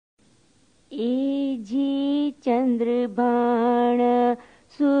एजी चंद्रभाण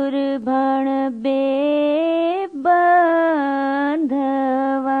सुरभाण बे बंधवा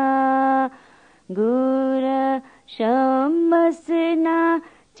गुर शमसना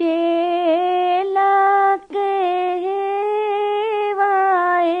चेला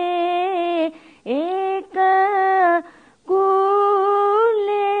कहेवाए एक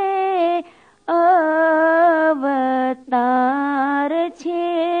कुले अवतार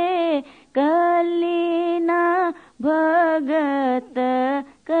छे कलीना भगत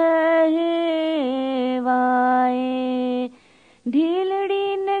कहेवाए ढीलड़ी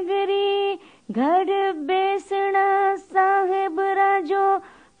नगरी गढ़ बेसणा साहेब राजो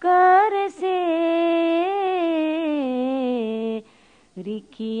कर से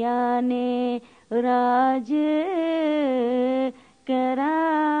रिखिया ने राज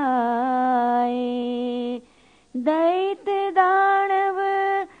कराए दैत दानव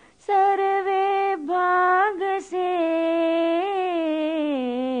सर्वे भाग से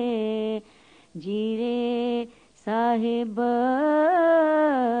जीरे साहेब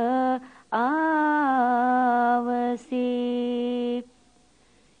आवसे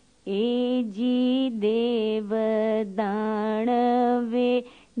एजी देव दानवे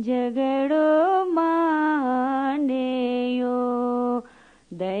झगड़ो मांड्यो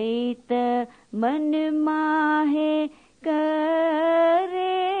दैत मन माहे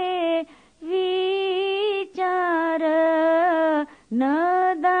करे विचार न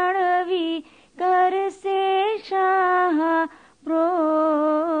दानवी करसे शाह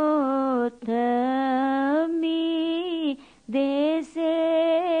प्रोथमी देसे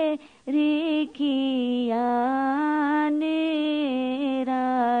रिखियाने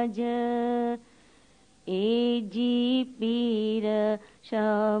राज एजी पीर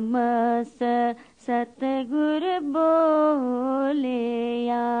शमस सतगुर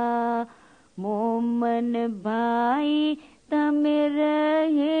बोलिया मोमन भाई तमे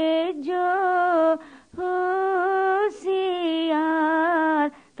रहे जो होशियार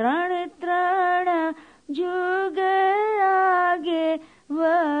त्रण त्रण जुग आगे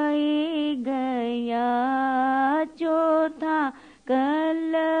वही गया चौथा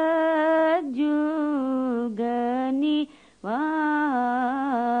कल जुगनी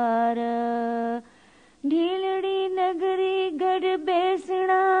वार ढीलड़ी नगरी गढ़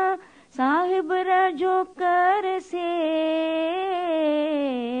बेसणा साहिब राजो कर से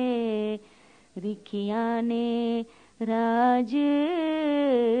रिखिया ने राज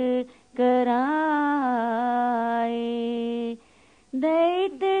कराए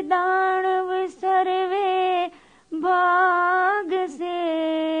दैत दानव सर्वे भाग से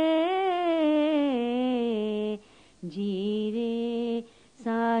जीरे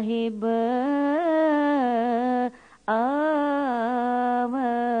साहिब आ